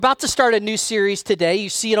About to start a new series today. You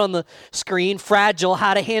see it on the screen, Fragile,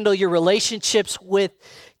 How to Handle Your Relationships with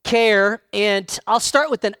Care. And I'll start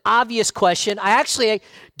with an obvious question. I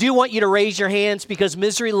do want you to raise your hands because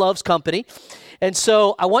misery loves company. And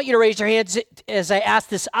so I want you to raise your hands as I ask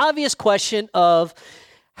this obvious question of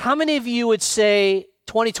how many of you would say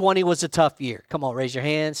 2020 was a tough year? Come on, raise your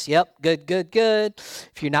hands. Yep, good.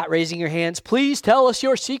 If you're not raising your hands, please tell us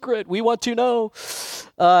your secret. We want to know.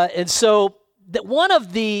 And so that one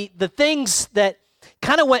of the things that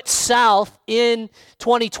kind of went south in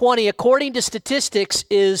 2020, according to statistics,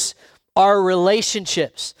 is our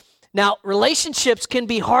relationships. Now, relationships can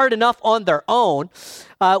be hard enough on their own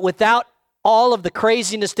without all of the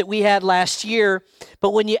craziness that we had last year.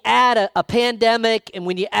 But when you add a pandemic, and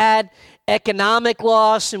when you add economic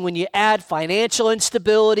loss, and when you add financial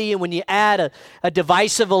instability, and when you add a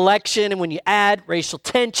divisive election, and when you add racial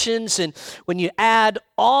tensions, and when you add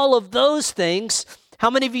all of those things, how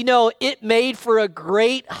many of you know it made for a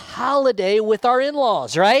great holiday with our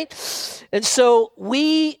in-laws, right? And so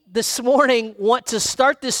we, this morning, want to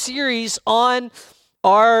start this series on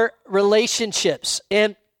our relationships.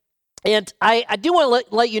 And I do want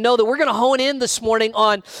to let you know that we're going to hone in this morning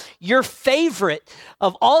on your favorite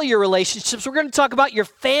of all your relationships. We're going to talk about your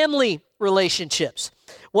family relationships.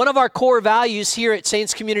 One of our core values here at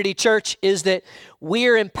Saints Community Church is that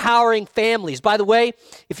we're empowering families. By the way,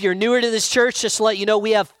 if you're newer to this church, just to let you know,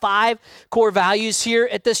 we have 5 core values here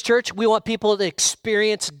at this church. We want people to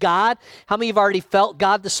experience God. How many of you have already felt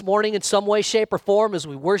God this morning in some way, shape, or form as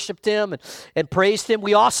we worshiped Him and praised Him?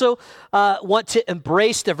 We also want to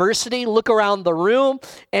embrace diversity, look around the room,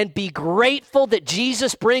 and be grateful that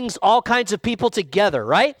Jesus brings all kinds of people together,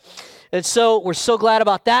 right? And so we're so glad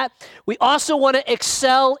about that. We also want to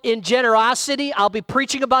excel in generosity. I'll be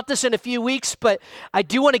preaching about this in a few weeks, but I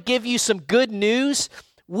do want to give you some good news.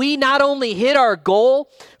 We not only hit our goal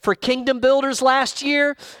for Kingdom Builders last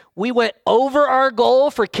year, we went over our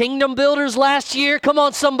goal for Kingdom Builders last year. Come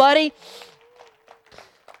on, somebody.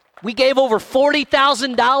 We gave over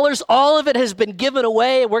 $40,000. All of it has been given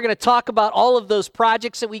away, and we're going to talk about all of those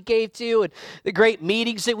projects that we gave to and the great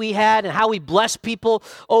meetings that we had and how we blessed people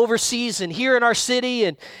overseas and here in our city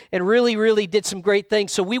and really did some great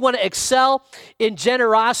things. So we want to excel in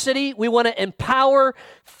generosity. We want to empower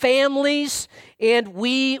families, and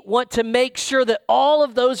we want to make sure that all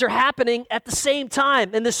of those are happening at the same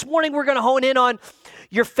time. And this morning, we're going to hone in on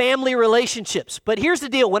your family relationships. But here's the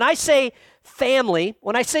deal. When I say family,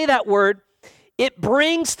 when I say that word, it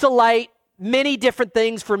brings to light many different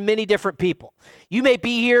things for many different people. You may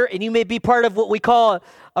be here and you may be part of what we call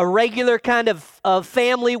a regular kind of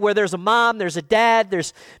family where there's a mom, there's a dad,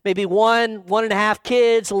 there's maybe one and a half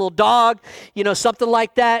kids, a little dog, something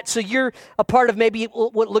like that. So you're a part of maybe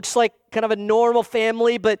what looks like kind of a normal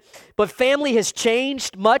family, but family has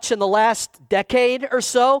changed much in the last decade or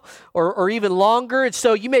so, or even longer. And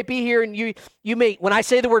so you may be here and you may, when I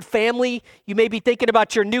say the word family, you may be thinking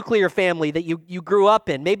about your nuclear family that you grew up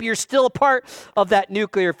in. Maybe you're still a part of that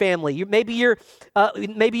nuclear family. Maybe you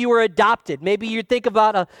were adopted. Maybe you think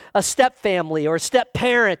about a step family or a step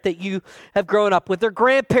parent that you have grown up with, or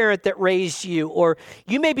grandparent that raised you, or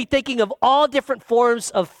you may be thinking of all different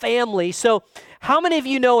forms of family. So how many of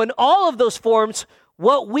you know in all of those forms,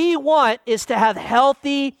 what we want is to have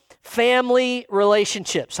healthy family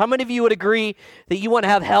relationships? How many of you would agree that you want to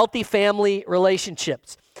have healthy family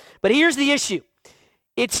relationships? But here's the issue.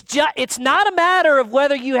 It's not a matter of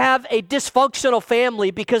whether you have a dysfunctional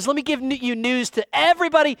family, because let me give you news to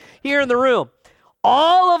everybody here in the room.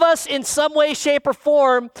 All of us in some way, shape, or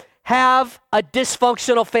form have a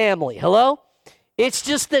dysfunctional family. Hello? It's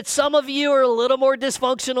just that some of you are a little more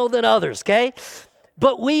dysfunctional than others, okay?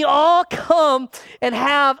 But we all come and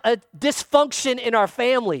have a dysfunction in our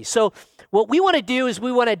family. So what we want to do is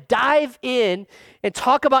we want to dive in and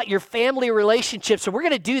talk about your family relationships. So we're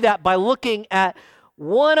going to do that by looking at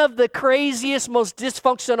one of the craziest, most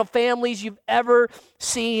dysfunctional families you've ever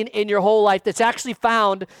seen in your whole life that's actually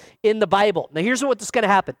found in the Bible. Now, here's what's going to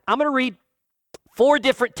happen. I'm going to read 4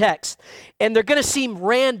 different texts, and they're going to seem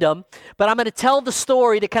random, but I'm going to tell the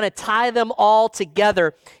story to kind of tie them all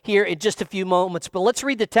together here in just a few moments. But let's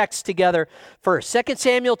read the text together first. 2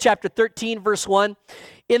 Samuel chapter 13, verse 1.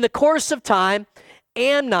 In the course of time,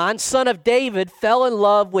 Amnon, son of David, fell in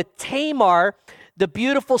love with Tamar, the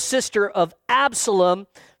beautiful sister of Absalom,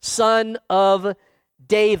 son of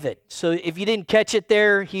David. So if you didn't catch it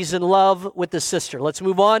there, he's in love with the sister. Let's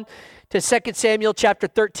move on to 2 Samuel chapter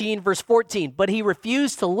 13, verse 14. But he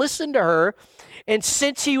refused to listen to her, and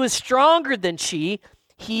since he was stronger than she,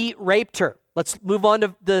 he raped her. Let's move on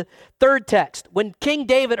to the third text. When King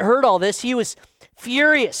David heard all this, he was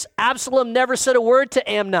furious. Absalom never said a word to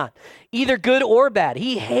Amnon, either good or bad.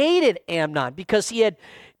 He hated Amnon because he had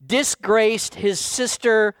disgraced his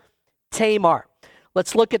sister Tamar.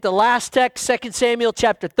 Let's look at the last text. 2 Samuel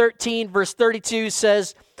chapter 13, verse 32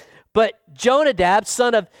 says, "But Jonadab,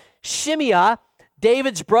 son of Shimeah,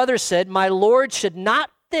 David's brother, said, 'My Lord should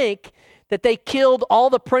not think that they killed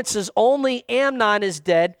all the princes, only Amnon is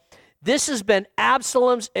dead. This has been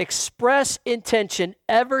Absalom's express intention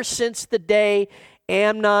ever since the day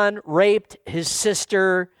Amnon raped his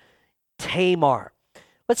sister Tamar.'"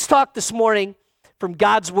 Let's talk this morning from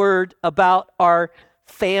God's word about our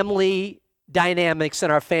family dynamics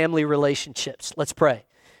and our family relationships. Let's pray.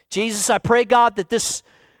 Jesus, I pray, God, that this,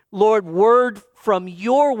 Lord, word from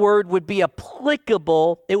your word would be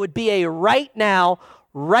applicable. It would be a right now,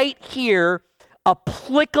 right here,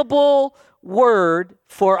 applicable word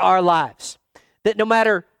for our lives. That no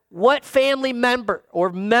matter what family member or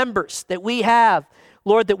members that we have,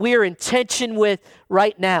 Lord, that we are in tension with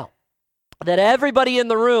right now, that everybody in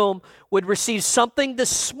the room would receive something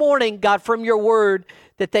this morning, God, from your word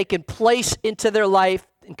that they can place into their life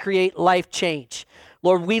and create life change.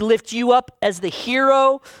 Lord, we lift you up as the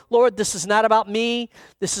hero. Lord, this is not about me.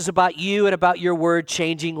 This is about you and about your word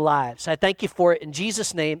changing lives. I thank you for it in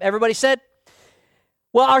Jesus' name. Everybody said?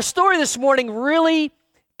 Well, our story this morning really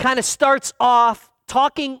kind of starts off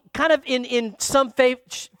talking kind of in some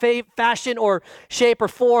fashion or shape or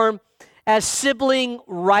form as sibling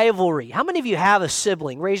rivalry. How many of you have a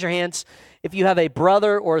sibling? Raise your hands if you have a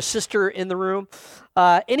brother or a sister in the room.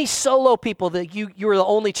 Any solo people that you are the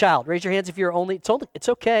only child? Raise your hands if you're only. It's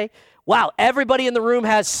okay. Wow, everybody in the room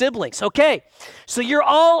has siblings. Okay, so you're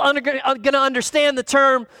all going to understand the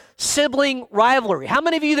term sibling rivalry. How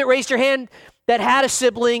many of you that raised your hand that had a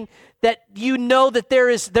sibling that you know that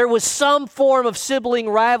there was some form of sibling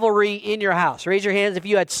rivalry in your house? Raise your hands if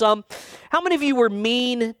you had some. How many of you were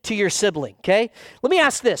mean to your sibling? Okay, let me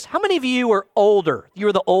ask this. How many of you were older? You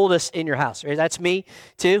were the oldest in your house. That's me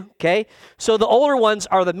too. Okay, so the older ones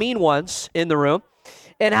are the mean ones in the room.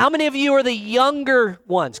 And how many of you are the younger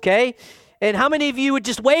ones? Okay, and how many of you would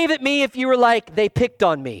just wave at me if you were like, they picked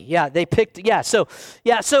on me? Yeah, they picked. So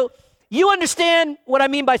you understand what I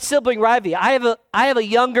mean by sibling rivalry. I have a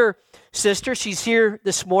younger sister. She's here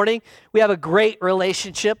this morning. We have a great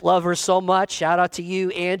relationship. Love her so much. Shout out to you,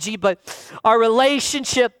 Angie. But our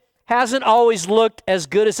relationship hasn't always looked as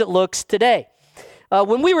good as it looks today.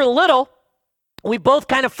 When we were little, we both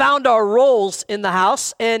kind of found our roles in the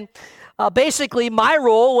house. And basically, my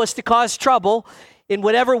role was to cause trouble in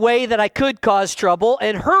whatever way that I could cause trouble.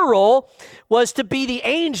 And her role was to be the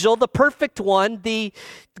angel, the perfect one, the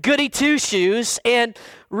goody two-shoes. And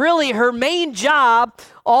really her main job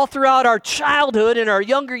all throughout our childhood and our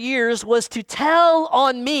younger years was to tell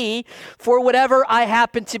on me for whatever I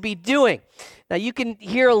happened to be doing. Now, you can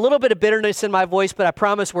hear a little bit of bitterness in my voice, but I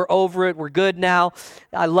promise we're over it. We're good now.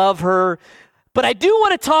 I love her. But I do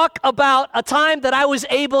want to talk about a time that I was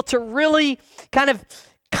able to really kind of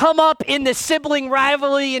come up in the sibling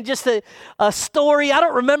rivalry and just a story. I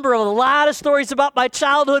don't remember a lot of stories about my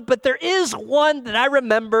childhood, but there is one that I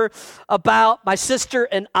remember about my sister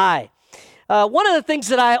and I. One of the things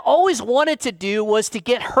that I always wanted to do was to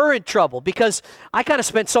get her in trouble because I kind of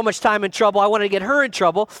spent so much time in trouble. I wanted to get her in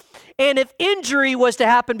trouble. And if injury was to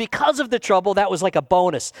happen because of the trouble, that was like a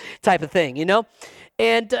bonus type of thing, you know?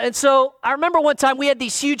 And so I remember one time we had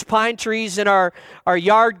these huge pine trees in our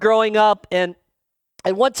yard growing up, and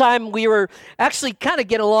one time we were actually kind of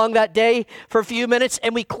getting along that day for a few minutes,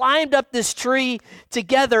 and we climbed up this tree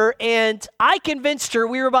together, and I convinced her,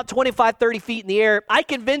 we were about 25, 30 feet in the air, I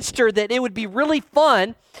convinced her that it would be really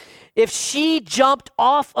fun if she jumped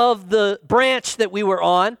off of the branch that we were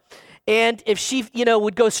on, and if she,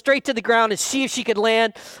 would go straight to the ground and see if she could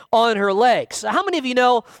land on her legs. So how many of you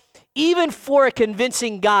know, even for a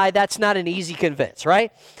convincing guy, that's not an easy convince,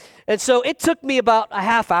 right? And so it took me about a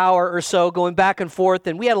half hour or so going back and forth,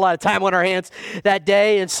 and we had a lot of time on our hands that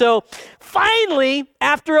day. And so finally,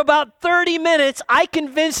 after about 30 minutes, I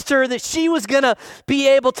convinced her that she was going to be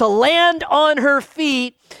able to land on her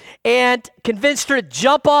feet and convinced her to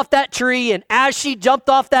jump off that tree. And as she jumped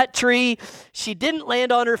off that tree, she didn't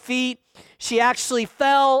land on her feet. She actually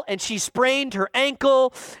fell and she sprained her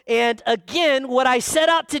ankle. And again, what I set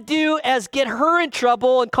out to do as get her in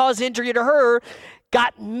trouble and cause injury to her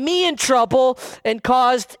got me in trouble and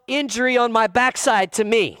caused injury on my backside to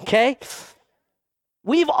me, okay?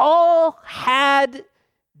 We've all had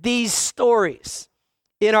these stories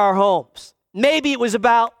in our homes. Maybe it was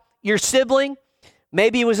about your sibling.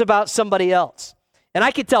 Maybe it was about somebody else. And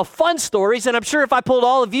I could tell fun stories, and I'm sure if I pulled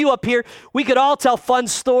all of you up here, we could all tell fun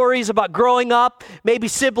stories about growing up, maybe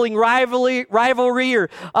sibling rivalry or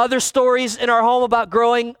other stories in our home about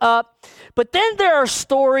growing up. But then there are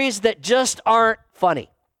stories that just aren't funny.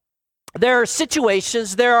 There are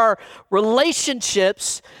situations, there are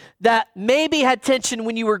relationships that maybe had tension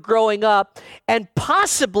when you were growing up, and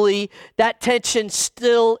possibly that tension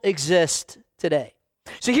still exists today.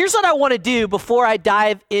 So here's what I want to do before I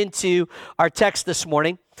dive into our text this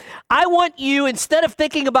morning. I want you, instead of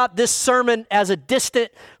thinking about this sermon as a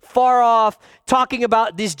distant, far off, talking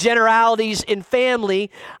about these generalities in family,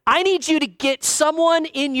 I need you to get someone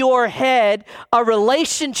in your head, a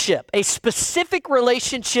relationship, a specific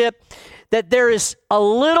relationship that there is a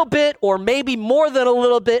little bit or maybe more than a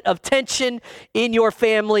little bit of tension in your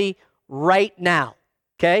family right now,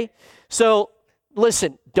 okay? So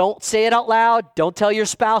listen, don't say it out loud. Don't tell your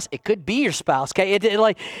spouse. It could be your spouse, okay?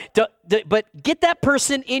 But get that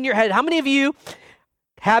person in your head. How many of you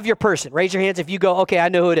have your person? Raise your hands if you go, okay, I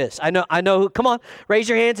know who it is. I know who, come on, raise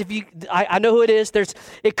your hands if you, I know who it is.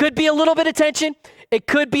 It could be a little bit of tension. It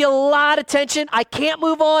could be a lot of tension. I can't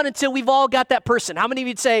move on until we've all got that person. How many of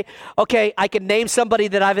you'd say, okay, I can name somebody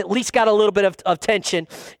that I've at least got a little bit of tension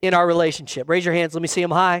in our relationship? Raise your hands. Let me see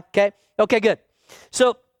them high, okay? Okay, good.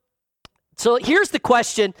 So here's the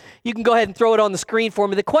question. You can go ahead and throw it on the screen for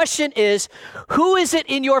me. The question is, who is it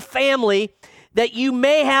in your family that you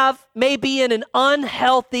may be in an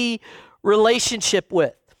unhealthy relationship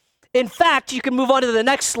with? In fact, you can move on to the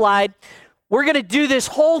next slide. We're going to do this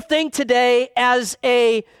whole thing today as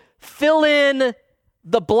a fill in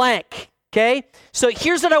the blank, okay? So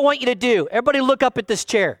here's what I want you to do. Everybody look up at this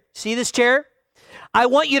chair. See this chair? I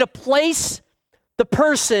want you to place the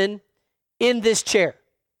person in this chair.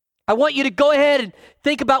 I want you to go ahead and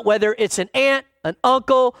think about whether it's an aunt, an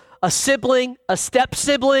uncle, a sibling, a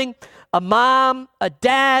step-sibling, a mom, a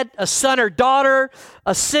dad, a son or daughter,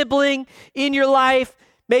 a sibling in your life,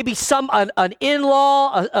 maybe an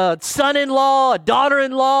in-law, a son-in-law, a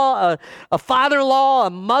daughter-in-law, a father-in-law, a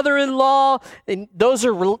mother-in-law, and those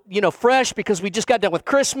are fresh because we just got done with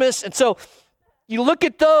Christmas. And so you look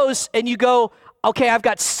at those and you go, okay, I've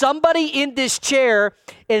got somebody in this chair,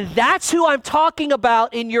 and that's who I'm talking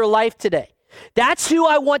about in your life today. That's who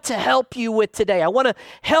I want to help you with today. I want to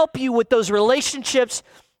help you with those relationships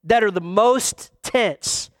that are the most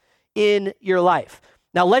tense in your life.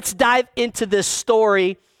 Now, let's dive into this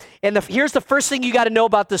story. And here's the first thing you got to know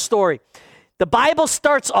about this story. The Bible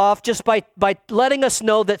starts off just by letting us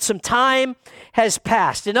know that some time has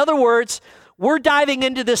passed. In other words, we're diving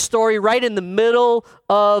into this story right in the middle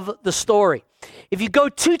of the story. If you go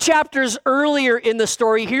 2 chapters earlier in the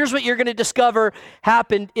story, here's what you're going to discover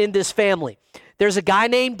happened in this family. There's a guy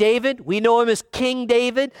named David. We know him as King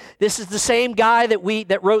David. This is the same guy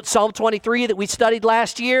that wrote Psalm 23 that we studied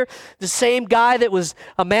last year. The same guy that was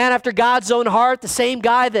a man after God's own heart. The same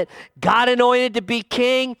guy that God anointed to be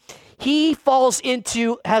king. He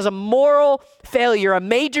has a moral failure. A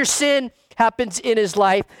major sin happens in his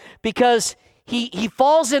life because he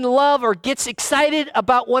falls in love or gets excited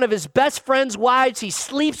about one of his best friend's wives. He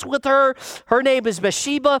sleeps with her. Her name is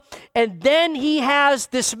Bathsheba. And then he has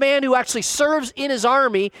this man who actually serves in his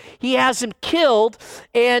army. He has him killed.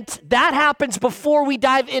 And that happens before we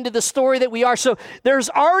dive into the story that we are. So there's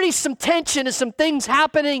already some tension and some things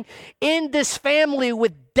happening in this family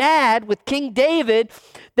with King David,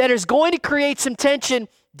 that is going to create some tension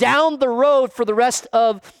down the road for the rest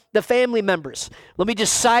of the family members. Let me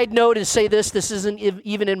just side note and say this. This isn't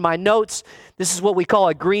even in my notes. This is what we call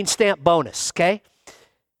a green stamp bonus, okay?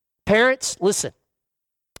 Parents, listen.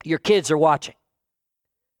 Your kids are watching.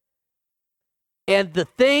 And the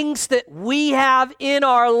things that we have in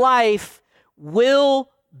our life will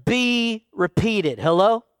be repeated.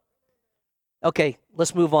 Hello? Okay,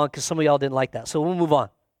 let's move on because some of y'all didn't like that. So we'll move on.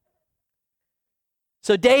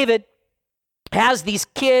 So David has these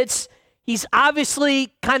kids. He's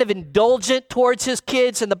obviously kind of indulgent towards his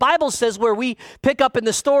kids. And the Bible says, where we pick up in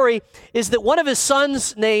the story, is that one of his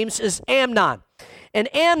sons' names is Amnon.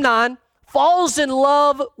 And Amnon falls in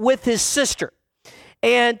love with his sister.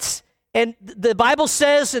 And the Bible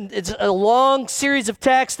says, and it's a long series of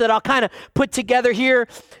texts that I'll kind of put together here,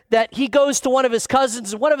 that he goes to one of his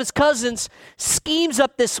cousins, and one of his cousins schemes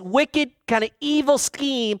up this wicked kind of evil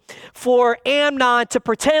scheme for Amnon to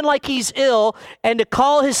pretend like he's ill and to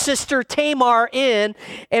call his sister Tamar in.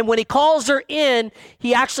 And when he calls her in,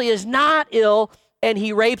 he actually is not ill, and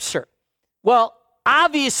he rapes her. Well,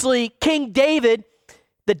 obviously, King David,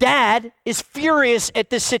 the dad, is furious at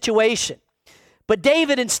this situation. But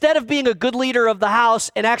David, instead of being a good leader of the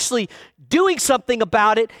house and actually doing something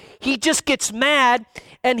about it, he just gets mad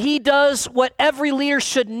and he does what every leader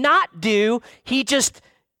should not do. He just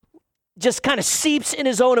kind of seeps in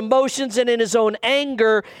his own emotions and in his own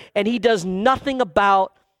anger, and he does nothing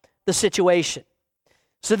about the situation.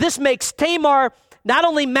 So this makes Tamar not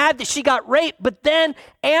only mad that she got raped, but then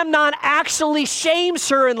Amnon actually shames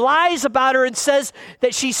her and lies about her and says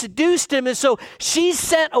that she seduced him. And so she's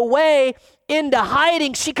sent away into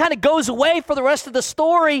hiding. She kind of goes away for the rest of the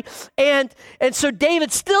story. And so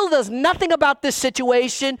David still does nothing about this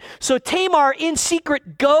situation. So Tamar in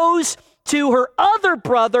secret goes to her other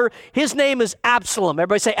brother. His name is Absalom.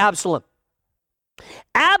 Everybody say Absalom.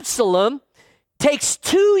 Absalom takes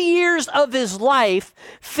 2 years of his life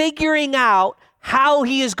figuring out how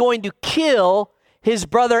he is going to kill his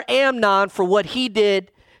brother Amnon for what he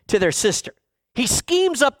did to their sister. He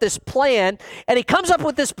schemes up this plan, and he comes up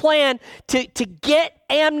with this plan to get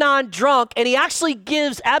Amnon drunk, and he actually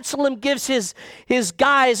Absalom gives his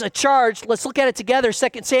guys a charge. Let's look at it together,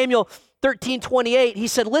 2 Samuel 13:28. He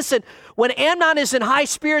said, listen, when Amnon is in high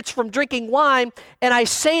spirits from drinking wine, and I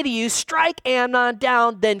say to you, strike Amnon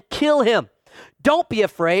down, then kill him. Don't be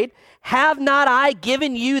afraid. Have not I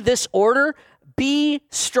given you this order? Be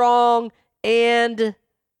strong and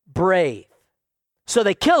brave. So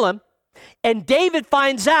they kill him, and David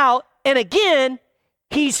finds out, and again,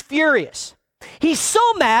 he's furious. He's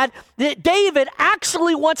so mad that David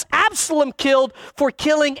actually wants Absalom killed for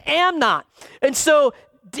killing Amnon. And so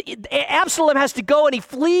Absalom has to go and he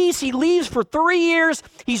flees. He leaves for 3 years.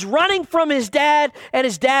 He's running from his dad and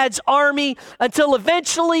his dad's army until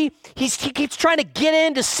eventually he keeps trying to get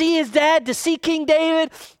in to see his dad, to see King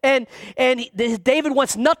David. And David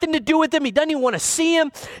wants nothing to do with him. He doesn't even want to see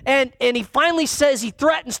him. And he finally says he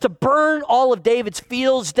threatens to burn all of David's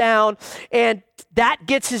fields down. And that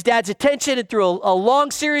gets his dad's attention, and through a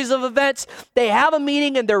long series of events, they have a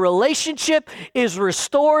meeting and their relationship is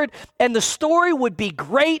restored. And the story would be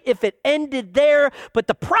great if it ended there. But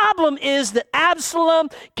the problem is that Absalom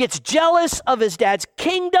gets jealous of his dad's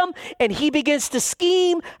kingdom, and he begins to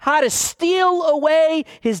scheme how to steal away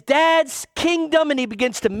his dad's kingdom. And he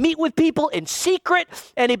begins to meet with people in secret,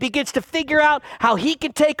 and he begins to figure out how he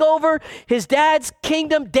can take over his dad's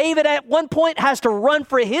kingdom. David at one point has to run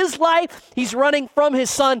for his life. He's running from his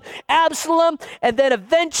son Absalom, and then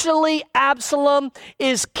eventually Absalom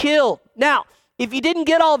is killed. Now, if you didn't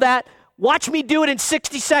get all that, watch me do it in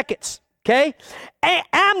 60 seconds, okay?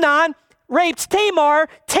 Amnon rapes Tamar.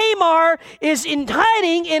 Tamar is in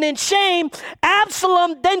hiding and in shame.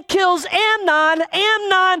 Absalom then kills Amnon.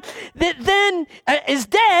 Amnon then is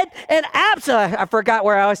dead, and Absalom, I forgot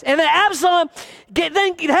where I was. And then Absalom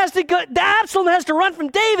Absalom has to run from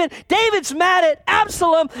David. David's mad at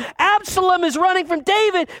Absalom. Absalom is running from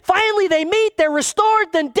David. Finally, they meet. They're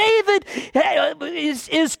restored. Then David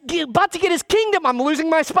is about to get his kingdom. I'm losing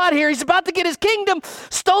my spot here. He's about to get his kingdom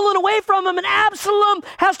stolen away from him, and Absalom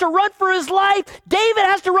has to run for his life. David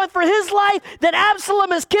has to run for his life. Then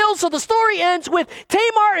Absalom is killed. So the story ends with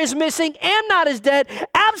Tamar is missing. Amnon is dead.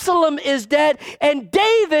 Absalom is dead. And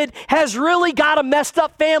David has really got a messed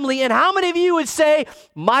up family. And how many of you would say,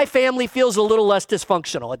 my family feels a little less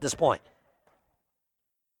dysfunctional at this point?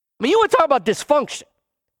 I mean, you want to talk about dysfunction.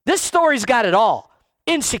 This story's got it all.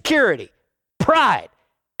 Insecurity, pride,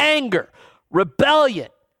 anger, rebellion,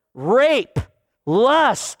 rape,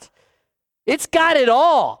 lust. It's got it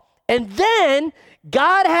all. And then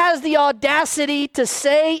God has the audacity to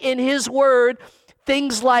say in his word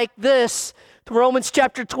things like this. Romans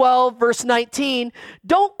chapter 12, verse 19,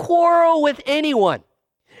 don't quarrel with anyone.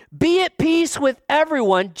 Be at peace with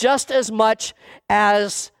everyone just as much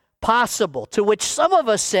as possible. To which some of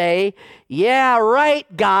us say, yeah, right,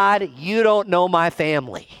 God, you don't know my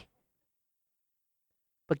family.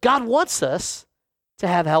 But God wants us to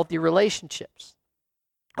have healthy relationships.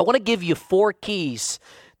 I want to give you 4 keys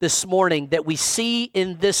this morning that we see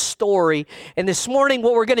in this story. And this morning,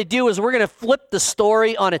 what we're going to do is we're going to flip the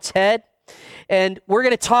story on its head. And we're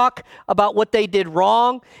going to talk about what they did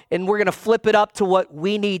wrong, and we're going to flip it up to what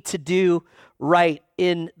we need to do right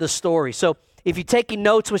in the story. So if you're taking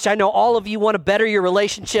notes, which I know all of you want to better your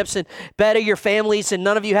relationships and better your families, and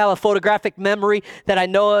none of you have a photographic memory that I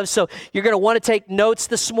know of, so you're going to want to take notes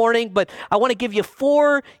this morning. But I want to give you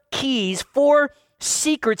 4 keys, 4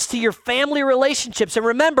 secrets to your family relationships. And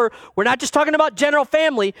remember, we're not just talking about general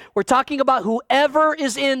family. We're talking about whoever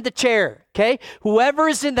is in the chair, okay? Whoever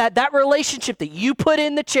is in that relationship that you put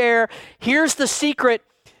in the chair. Here's the secret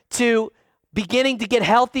to beginning to get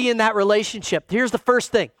healthy in that relationship. Here's the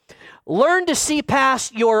first thing. Learn to see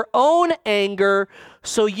past your own anger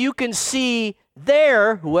so you can see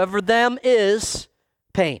their, whoever them is,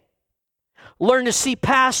 pain. Learn to see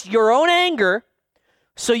past your own anger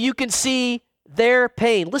so you can see their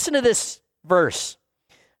pain. Listen to this verse.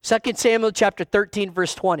 2 Samuel chapter 13,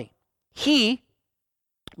 verse 20. He,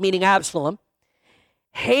 meaning Absalom,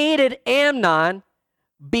 hated Amnon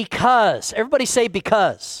because, everybody say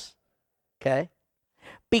because, okay?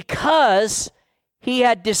 Because he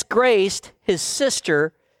had disgraced his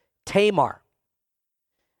sister Tamar.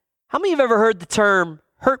 How many of you have ever heard the term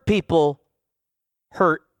hurt people,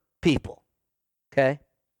 okay?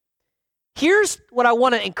 Here's what I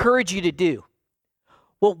want to encourage you to do.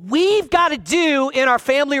 What we've got to do in our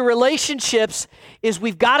family relationships is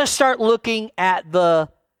we've got to start looking at the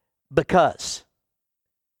because.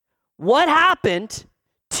 What happened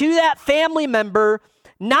to that family member,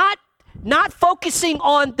 not focusing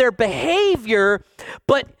on their behavior,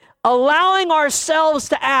 but allowing ourselves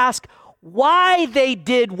to ask why they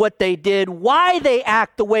did what they did, why they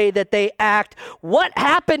act the way that they act, what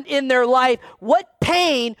happened in their life, what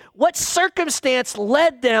pain, what circumstance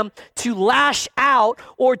led them to lash out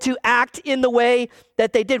or to act in the way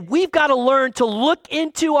that they did. We've got to learn to look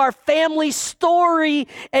into our family story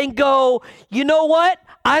and go, you know what?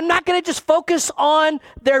 I'm not going to just focus on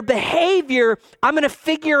their behavior. I'm going to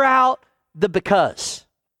figure out the because,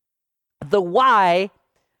 the why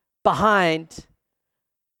behind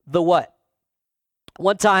the what.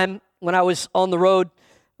 One time when I was on the road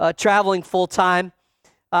traveling full time,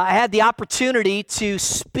 I had the opportunity to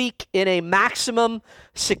speak in a maximum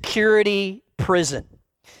security prison.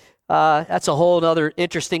 That's a whole other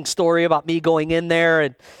interesting story about me going in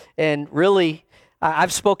there, and really,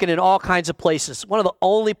 I've spoken in all kinds of places. One of the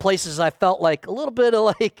only places I felt like a little bit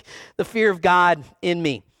of like the fear of God in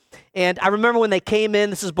me. And I remember when they came in,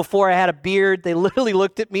 this is before I had a beard, they literally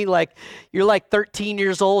looked at me like, you're like 13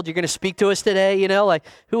 years old, you're going to speak to us today, you know, like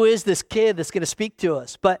who is this kid that's going to speak to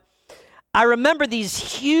us? But I remember these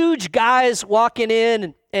huge guys walking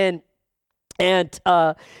in and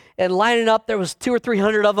lining up. There was 200 or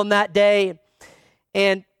 300 of them that day.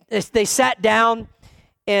 And they sat down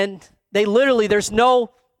and they literally, there's no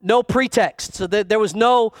pretext. So there was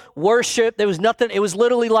no worship. There was nothing. It was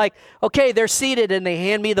literally like, okay, they're seated and they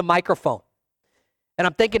hand me the microphone. And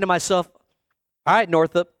I'm thinking to myself, all right,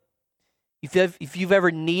 Northup, if you've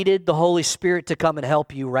ever needed the Holy Spirit to come and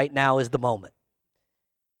help you, right now is the moment.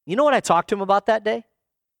 You know what I talked to him about that day?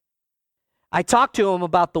 I talked to him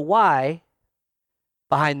about the why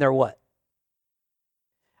behind their what.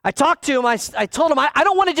 I talked to him, I told him, I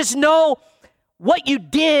don't want to just know what you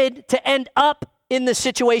did to end up in the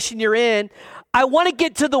situation you're in. I want to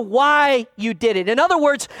get to the why you did it. In other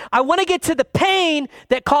words, I want to get to the pain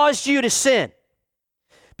that caused you to sin.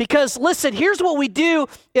 Because listen, here's what we do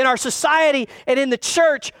in our society and in the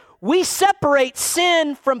church. We separate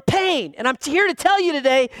sin from pain. And I'm here to tell you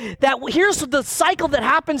today that here's the cycle that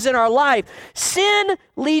happens in our life. Sin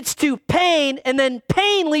leads to pain, and then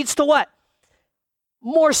pain leads to what?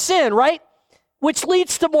 More sin, right? Which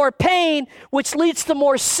leads to more pain, which leads to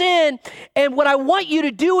more sin. And what I want you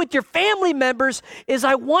to do with your family members is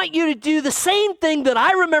I want you to do the same thing that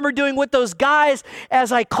I remember doing with those guys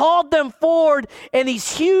as I called them forward, and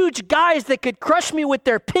these huge guys that could crush me with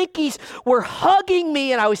their pinkies were hugging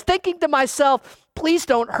me, and I was thinking to myself, please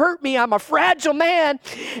don't hurt me. I'm a fragile man.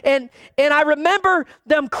 And I remember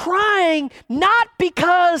them crying, not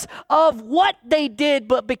because of what they did,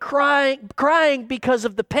 but crying because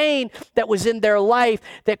of the pain that was in their life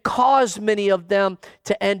that caused many of them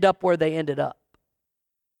to end up where they ended up.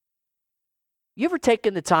 You ever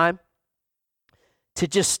taken the time to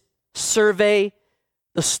just survey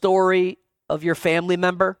the story of your family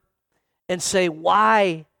member and say,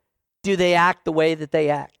 why do they act the way that they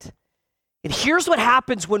act? And here's what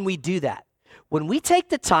happens when we do that. When we take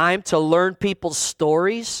the time to learn people's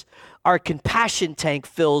stories, our compassion tank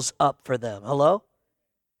fills up for them. Hello?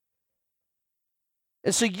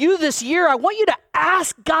 And so this year, I want you to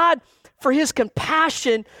ask God for his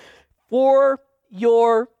compassion for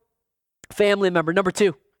your family member. Number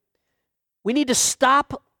 2, we need to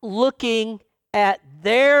stop looking at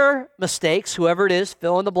their mistakes, whoever it is,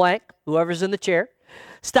 fill in the blank, whoever's in the chair.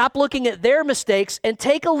 Stop looking at their mistakes and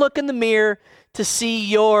take a look in the mirror to see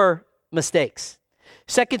your mistakes.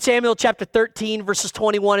 2 Samuel chapter 13, verses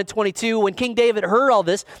 21 and 22. When King David heard all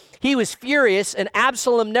this, he was furious, and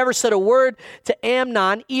Absalom never said a word to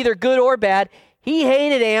Amnon, either good or bad. He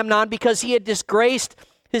hated Amnon because he had disgraced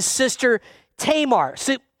his sister Tamar.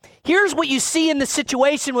 So here's what you see in the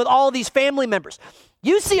situation with all these family members.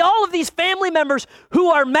 You see all of these family members who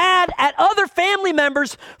are mad at other family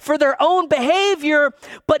members for their own behavior,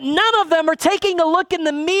 but none of them are taking a look in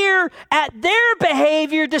the mirror at their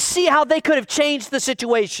behavior to see how they could have changed the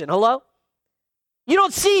situation. Hello? You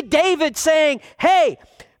don't see David saying, hey,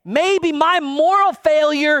 maybe my moral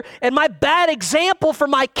failure and my bad example for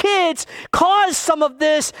my kids caused some of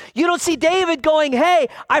this. You don't see David going, hey,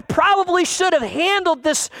 I probably should have handled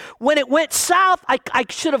this when it went south. I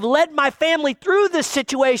should have led my family through this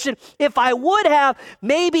situation. If I would have,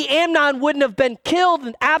 maybe Amnon wouldn't have been killed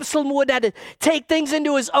and Absalom wouldn't have to take things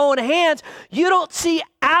into his own hands. You don't see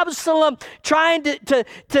Absalom trying to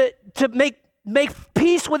make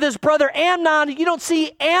peace with his brother Amnon. You don't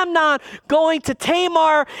see Amnon going to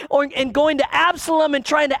Tamar and going to Absalom and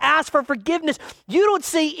trying to ask for forgiveness. You don't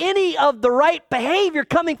see any of the right behavior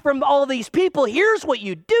coming from all of these people. Here's what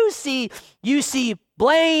you do see. You see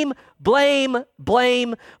blame, blame,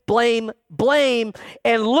 blame, blame, blame,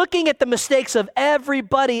 and looking at the mistakes of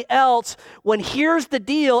everybody else, when here's the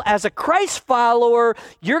deal, as a Christ follower,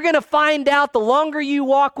 you're going to find out the longer you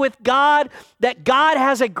walk with God, that God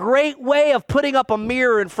has a great way of putting up a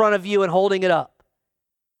mirror in front of you and holding it up.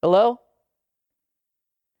 Hello?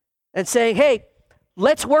 And saying, hey,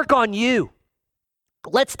 let's work on you.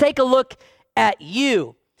 Let's take a look at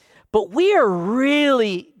you. But we are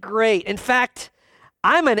really great. In fact,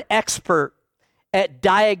 I'm an expert at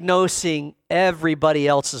diagnosing everybody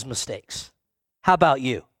else's mistakes. How about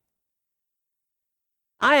you?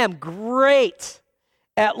 I am great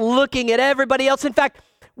at looking at everybody else. In fact,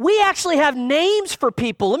 we actually have names for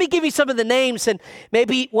people. Let me give you some of the names, and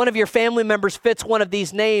maybe one of your family members fits one of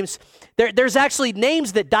these names. There's actually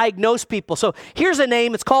names that diagnose people. So here's a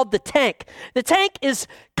name. It's called the Tank. The Tank is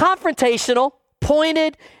confrontational,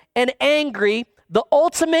 pointed, and angry, the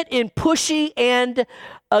ultimate in pushy and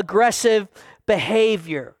aggressive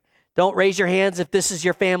behavior. Don't raise your hands if this is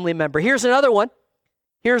your family member. Here's another one.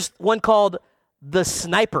 Here's one called the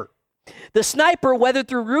Sniper. The Sniper, whether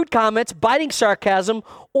through rude comments, biting sarcasm,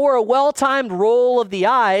 or a well-timed roll of the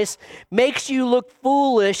eyes, makes you look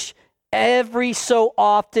foolish every so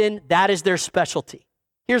often. That is their specialty.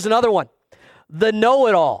 Here's another one. The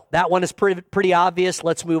Know-It-All. That one is pretty obvious.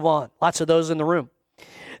 Let's move on. Lots of those in the room.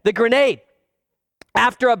 The Grenade.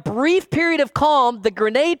 After a brief period of calm, the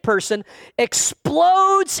grenade person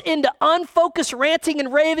explodes into unfocused ranting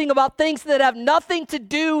and raving about things that have nothing to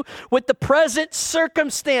do with the present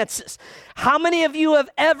circumstances. How many of you have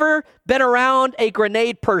ever been around a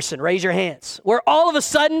grenade person? Raise your hands. Where all of a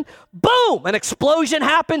sudden, boom, an explosion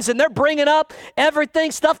happens and they're bringing up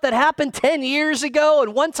everything, stuff that happened 10 years ago.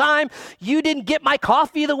 And one time you didn't get my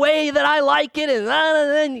coffee the way that I like it. And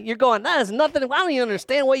then you're going, that is nothing. I don't even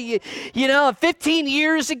understand what you know, 15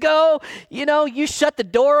 years ago, you shut the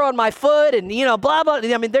door on my foot and, blah, blah.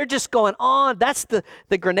 I mean, they're just going on. That's the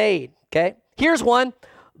grenade, okay? Here's one,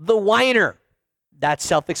 the whiner. That's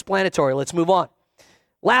self-explanatory. Let's move on.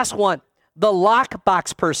 Last one, the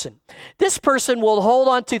lockbox person. This person will hold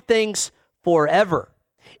on to things forever.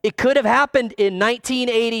 It could have happened in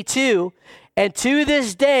 1982, and to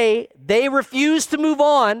this day, they refuse to move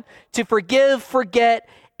on, to forgive, forget,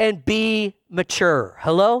 and be mature.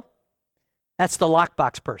 Hello? That's the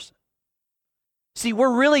lockbox person. See,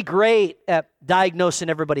 we're really great at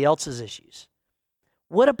diagnosing everybody else's issues.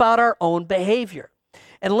 What about our own behavior?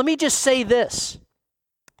 And let me just say this.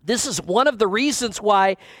 This is one of the reasons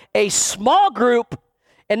why a small group,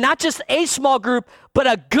 and not just a small group, but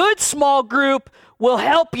a good small group will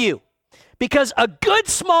help you. Because a good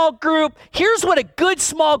small group, here's what a good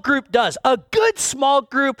small group does. A good small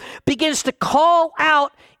group begins to call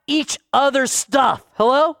out each other's stuff.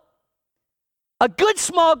 Hello? A good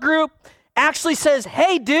small group actually says,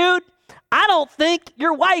 hey, dude, I don't think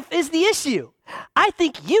your wife is the issue. I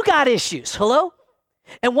think you got issues. Hello?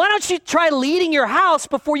 And why don't you try leading your house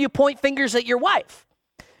before you point fingers at your wife?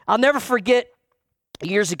 I'll never forget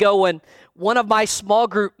years ago when one of my small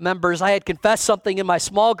group members, I had confessed something in my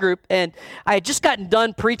small group, and I had just gotten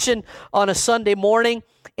done preaching on a Sunday morning,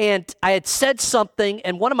 and I had said something,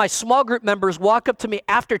 and one of my small group members walked up to me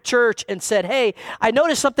after church and said, hey, I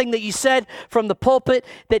noticed something that you said from the pulpit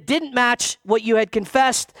that didn't match what you had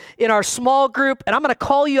confessed in our small group, and I'm going to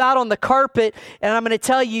call you out on the carpet, and I'm going to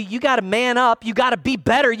tell you, you got to man up, you got to be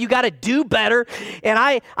better, you got to do better. And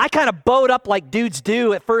I kind of bowed up like dudes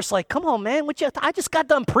do at first, like, come on, man, I just got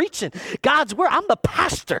done preaching God's word. I'm the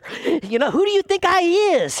pastor. Who do you think I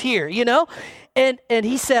is here, And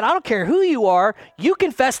he said, I don't care who you are, you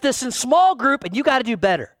confess this in small group and you got to do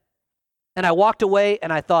better. And I walked away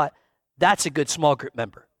and I thought, that's a good small group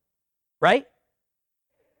member, right?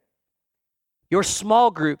 Your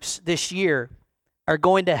small groups this year are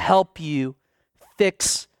going to help you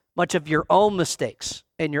fix much of your own mistakes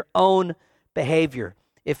and your own behavior.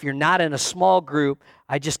 If you're not in a small group,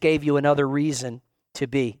 I just gave you another reason to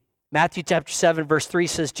be. Matthew chapter 7, verse 3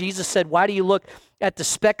 says, Jesus said, why do you look at the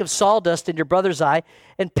speck of sawdust in your brother's eye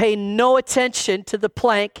and pay no attention to the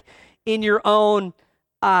plank in your own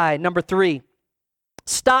eye? Number 3,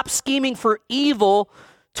 stop scheming for evil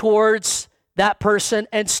towards that person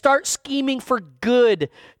and start scheming for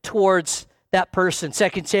good towards that person. 2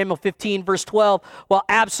 Samuel 15, verse 12, while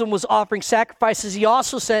Absalom was offering sacrifices, he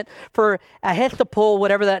also sent for Ahithophel,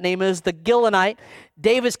 whatever that name is, the Gilonite,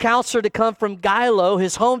 David's counselor, to come from Gilo,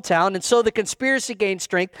 his hometown, and so the conspiracy gained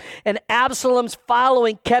strength, and Absalom's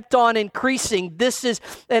following kept on increasing. This is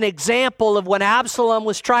an example of when Absalom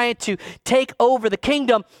was trying to take over the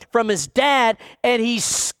kingdom from his dad, and he's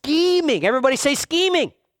scheming. Everybody say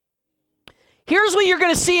scheming. Here's what you're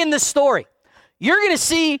going to see in this story. You're going to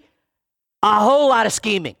see a whole lot of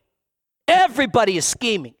scheming. Everybody is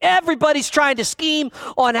scheming. Everybody's trying to scheme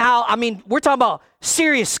on we're talking about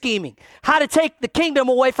serious scheming. How to take the kingdom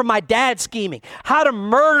away from my dad scheming. How to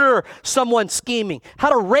murder someone scheming. How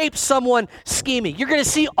to rape someone scheming. You're going to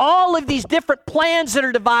see all of these different plans that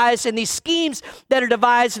are devised and these schemes that are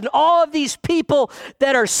devised and all of these people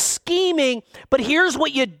that are scheming. But here's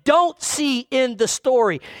what you don't see in the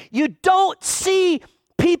story. You don't see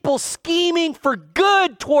people scheming for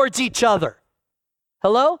good towards each other.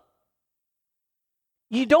 Hello?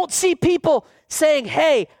 You don't see people saying,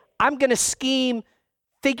 hey, I'm going to scheme,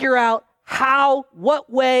 figure out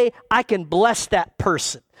what way I can bless that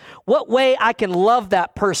person, what way I can love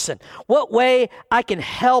that person, what way I can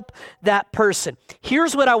help that person.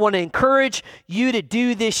 Here's what I want to encourage you to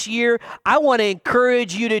do this year. I want to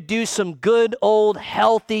encourage you to do some good old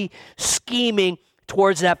healthy scheming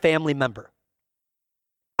towards that family member.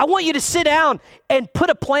 I want you to sit down and put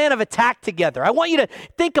a plan of attack together. I want you to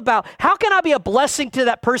think about, how can I be a blessing to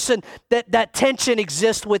that person that tension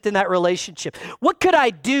exists within that relationship? What could I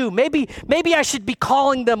do? Maybe I should be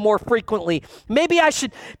calling them more frequently. Maybe I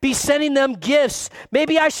should be sending them gifts.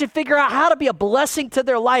 Maybe I should figure out how to be a blessing to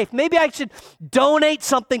their life. Maybe I should donate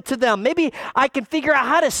something to them. Maybe I can figure out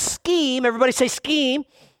how to scheme. Everybody say scheme.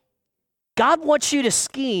 God wants you to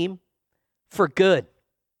scheme for good.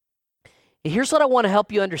 And here's what I want to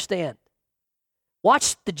help you understand.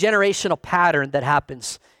 Watch the generational pattern that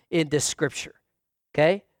happens in this scripture,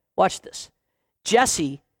 okay? Watch this.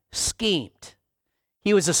 Jesse schemed.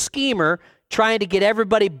 He was a schemer trying to get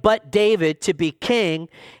everybody but David to be king,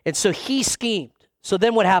 and so he schemed. So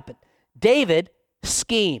then what happened? David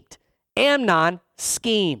schemed. Amnon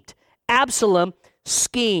schemed. Absalom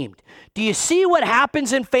schemed. Do you see what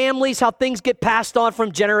happens in families, how things get passed on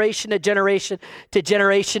from generation to generation to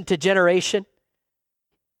generation to generation?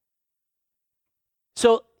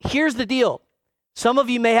 So here's the deal. Some of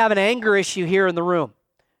you may have an anger issue here in the room.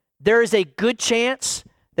 There is a good chance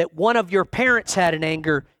that one of your parents had an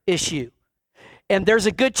anger issue. And there's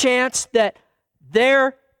a good chance that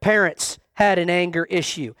their parents had an anger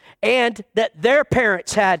issue. And that their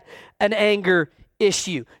parents had an anger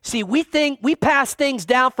issue. See, we pass things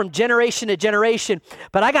down from generation to generation,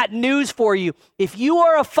 but I got news for you. If you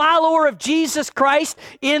are a follower of Jesus Christ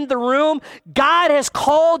in the room, God has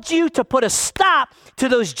called you to put a stop to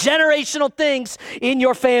those generational things in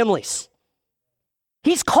your families.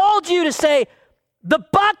 He's called you to say, the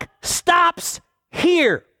buck stops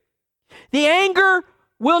here. The anger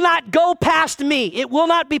will not go past me. It will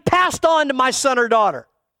not be passed on to my son or daughter.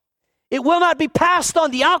 It will not be passed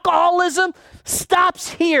on. The alcoholism stops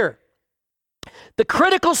here. The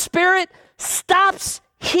critical spirit stops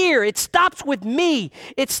here. It stops with me.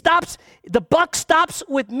 The buck stops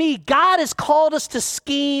with me. God has called us to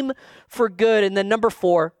scheme for good. And then number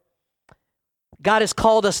 4, God has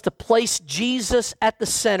called us to place Jesus at the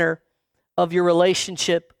center of your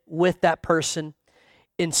relationship with that person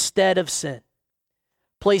instead of sin.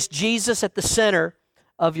 Place Jesus at the center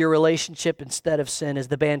of your relationship instead of sin as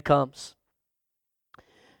the band comes.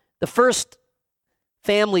 The first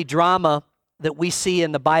family drama that we see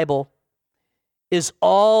in the Bible is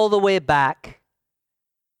all the way back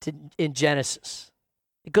in Genesis.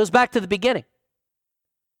 It goes back to the beginning.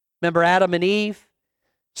 Remember Adam and Eve?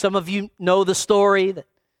 Some of you know the story that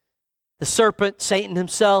the serpent, Satan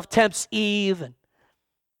himself, tempts Eve,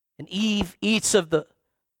 and Eve eats of the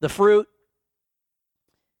fruit.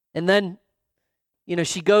 And then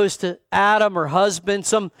she goes to Adam, her husband.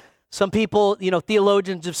 Some people,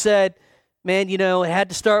 theologians have said, man, it had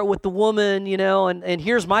to start with the woman, and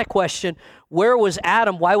here's my question. Where was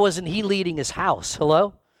Adam? Why wasn't he leading his house?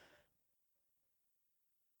 Hello?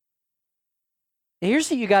 And here's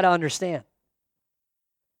what you got to understand.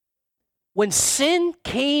 When sin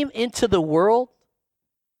came into the world,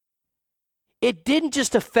 it didn't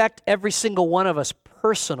just affect every single one of us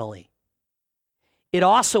personally. It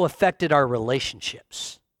also affected our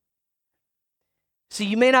relationships. See,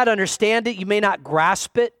 you may not understand it, you may not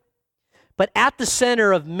grasp it, but at the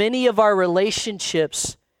center of many of our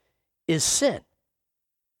relationships is sin,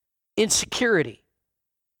 insecurity,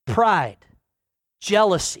 pride,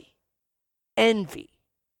 jealousy, envy,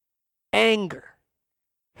 anger,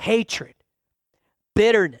 hatred,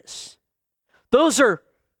 bitterness. Those are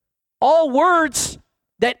all words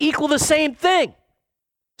that equal the same thing,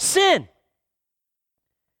 sin.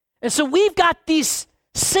 And so we've got these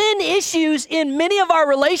sin issues in many of our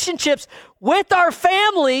relationships with our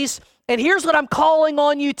families. And here's what I'm calling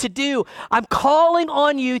on you to do. I'm calling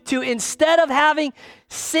on you to, instead of having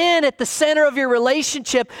sin at the center of your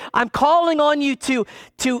relationship, I'm calling on you to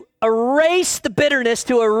erase the bitterness,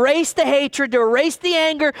 to erase the hatred, to erase the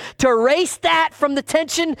anger, to erase that from the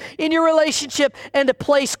tension in your relationship, and to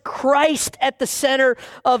place Christ at the center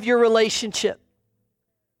of your relationship.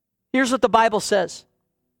 Here's what the Bible says.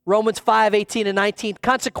 Romans 5:18 and 19.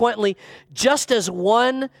 Consequently, just as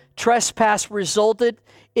one trespass resulted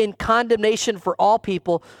in condemnation for all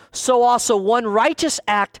people, so also one righteous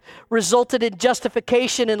act resulted in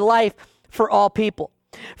justification in life for all people.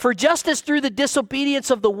 For just as through the disobedience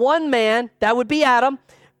of the one man, that would be Adam,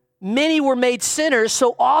 many were made sinners,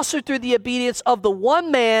 so also through the obedience of the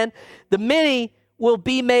one man, the many will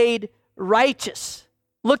be made righteous.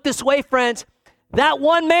 Look this way, friends. That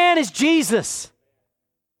one man is Jesus.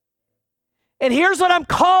 And here's what I'm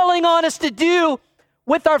calling on us to do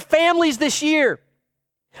with our families this year.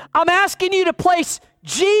 I'm asking you to place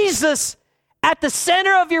Jesus at the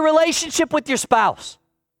center of your relationship with your spouse.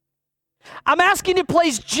 I'm asking you to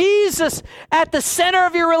place Jesus at the center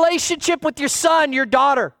of your relationship with your son, your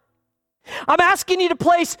daughter. I'm asking you to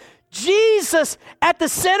place Jesus at the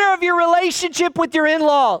center of your relationship with your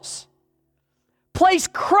in-laws. Place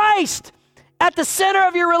Christ at the center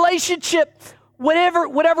of your relationship,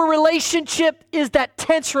 whatever relationship is that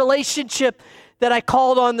tense relationship that I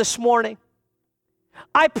called on this morning.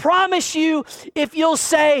 I promise you, if you'll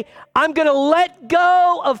say, I'm going to let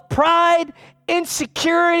go of pride,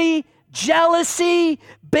 insecurity, jealousy,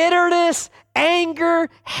 bitterness, anger,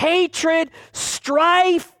 hatred,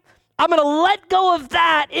 strife, I'm going to let go of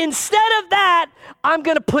that. Instead of that, I'm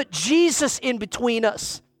going to put Jesus in between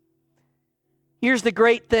us. Here's the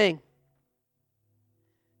great thing.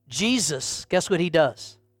 Jesus, guess what he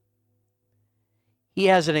does? He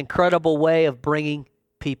has an incredible way of bringing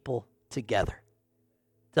people together.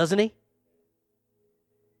 Doesn't he?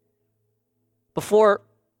 Before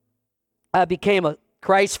I became a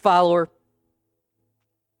Christ follower,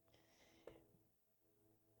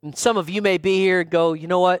 and some of you may be here and go, you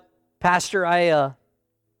know what, Pastor, I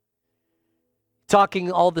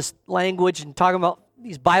talking all this language and talking about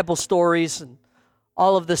these Bible stories and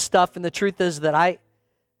all of this stuff, and the truth is that I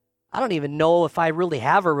don't even know if I really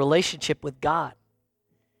have a relationship with God.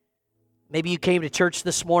 Maybe you came to church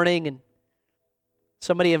this morning and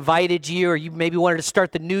somebody invited you, or you maybe wanted to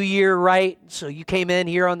start the new year right, so you came in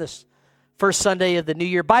here on this first Sunday of the new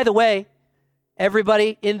year. By the way,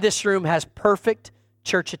 everybody in this room has perfect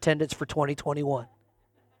church attendance for 2021.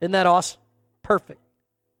 Isn't that awesome? Perfect.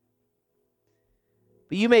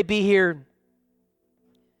 But you may be here,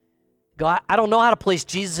 go, I don't know how to place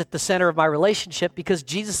Jesus at the center of my relationship because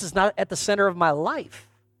Jesus is not at the center of my life.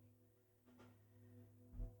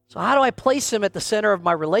 So how do I place him at the center of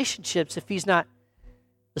my relationships if he's not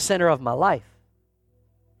the center of my life?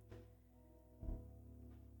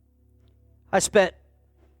 I spent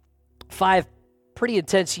 5 pretty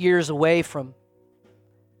intense years away from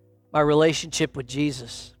my relationship with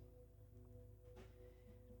Jesus.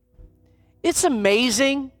 It's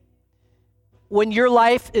amazing when your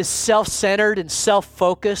life is self-centered and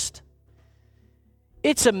self-focused.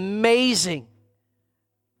 It's amazing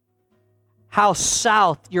how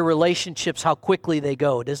south your relationships, how quickly they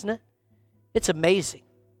go, isn't it? It's amazing.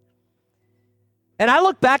 And I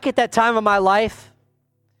look back at that time of my life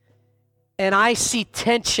and I see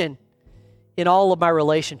tension in all of my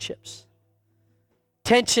relationships.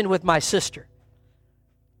 Tension with my sister.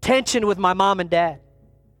 Tension with my mom and dad.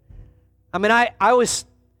 I mean, I was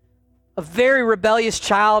a very rebellious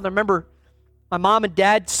child. I remember my mom and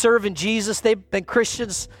dad serving Jesus. They've been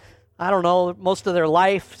Christians, I don't know, most of their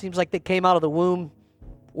life. Seems like they came out of the womb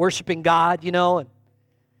worshiping God, you know. And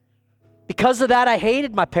because of that, I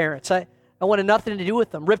hated my parents. I wanted nothing to do with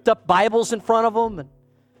them. Ripped up Bibles in front of them. And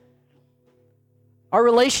our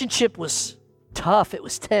relationship was tough. It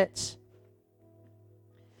was tense.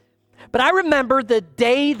 But I remember the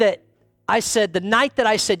night that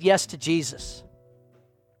I said yes to Jesus.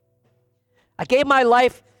 I gave my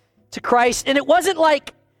life to Christ. And it wasn't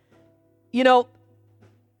like,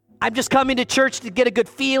 I'm just coming to church to get a good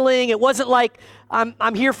feeling. It wasn't like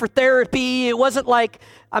I'm here for therapy. It wasn't like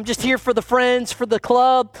I'm just here for the friends, for the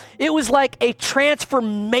club. It was like a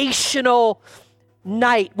transformational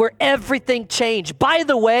night where everything changed. By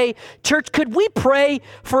the way, church, could we pray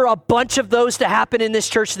for a bunch of those to happen in this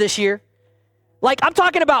church this year? Like, I'm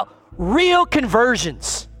talking about real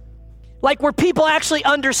conversions. Like where people actually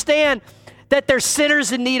understand that they're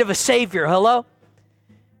sinners in need of a Savior. Hello?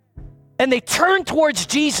 And they turn towards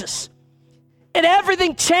Jesus. And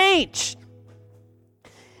everything changed.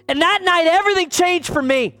 And that night, everything changed for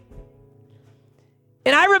me.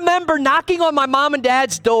 And I remember knocking on my mom and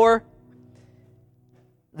dad's door.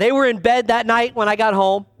 They were in bed that night when I got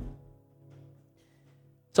home.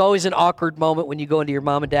 It's always an awkward moment when you go into your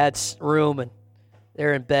mom and dad's room and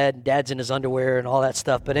they're in bed and dad's in his underwear and all that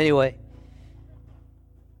stuff. But anyway,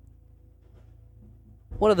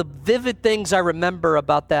 one of the vivid things I remember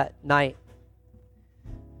about that night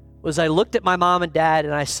was I looked at my mom and dad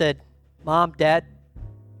and I said, Mom, Dad,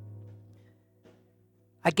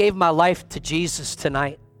 I gave my life to Jesus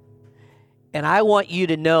tonight, and I want you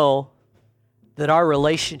to know that our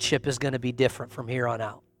relationship is going to be different from here on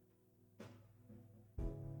out.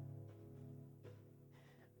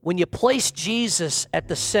 When you place Jesus at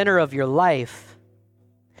the center of your life,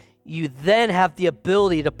 you then have the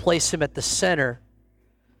ability to place him at the center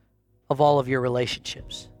of all of your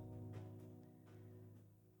relationships.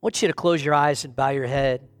 I want you to close your eyes and bow your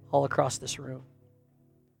head all across this room.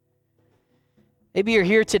 Maybe you're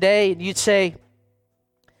here today and you'd say,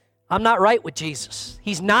 I'm not right with Jesus.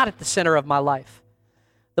 He's not at the center of my life.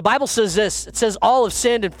 The Bible says this. It says, all have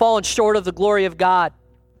sinned and fallen short of the glory of God.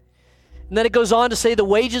 And then it goes on to say the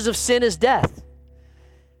wages of sin is death.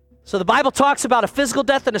 So the Bible talks about a physical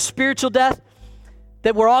death and a spiritual death,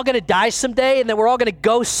 that we're all going to die someday and that we're all going to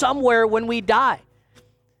go somewhere when we die.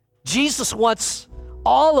 Jesus wants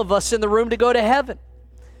all of us in the room to go to heaven.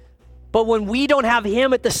 But when we don't have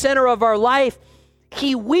him at the center of our life,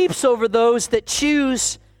 he weeps over those that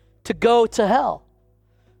choose to go to hell.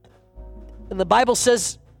 And the Bible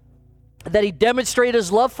says that he demonstrated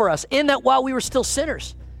his love for us in that while we were still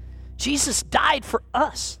sinners, Jesus died for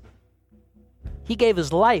us. He gave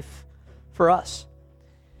his life for us.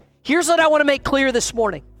 Here's what I want to make clear this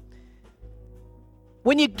morning.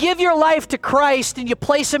 When you give your life to Christ and you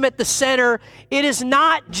place him at the center, it is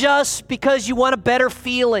not just because you want a better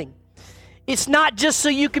feeling. It's not just so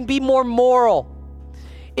you can be more moral.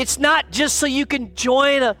 It's not just so you can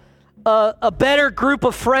join a better group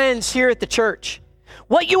of friends here at the church.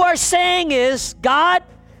 What you are saying is, God,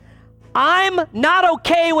 I'm not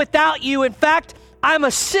okay without you. In fact, I'm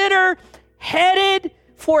a sinner headed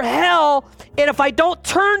for hell, and if I don't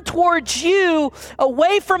turn towards you,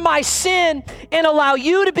 away from my sin, and allow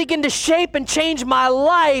you to begin to shape and change my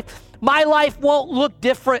life won't look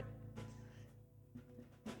different.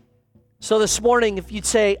 So this morning, if you'd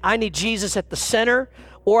say, I need Jesus at the center,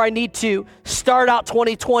 or I need to start out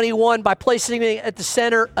 2021 by placing me at the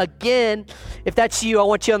center again, if that's you, I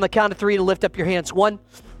want you on the count of 3 to lift up your hands. 1,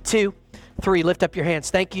 2, 3, lift up your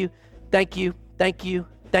hands. Thank you, thank you, thank you,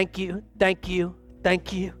 thank you, thank you.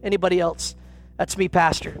 Thank you. Anybody else? That's me,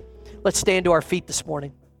 Pastor. Let's stand to our feet this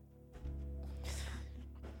morning.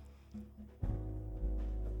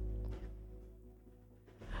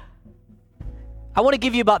 I want to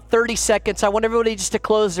give you about 30 seconds. I want everybody just to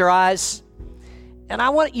close their eyes. And I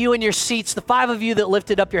want you in your seats, the 5 of you that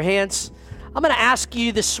lifted up your hands, I'm going to ask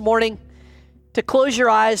you this morning to close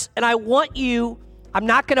your eyes. And I want you, I'm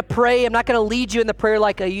not going to pray. I'm not going to lead you in the prayer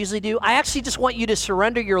like I usually do. I actually just want you to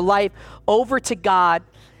surrender your life over to God.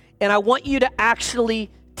 And I want you to actually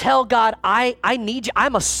tell God, I need you.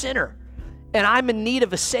 I'm a sinner and I'm in need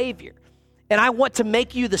of a Savior. And I want to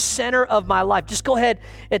make you the center of my life. Just go ahead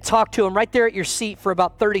and talk to him right there at your seat for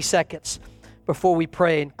about 30 seconds before we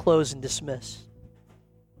pray and close and dismiss.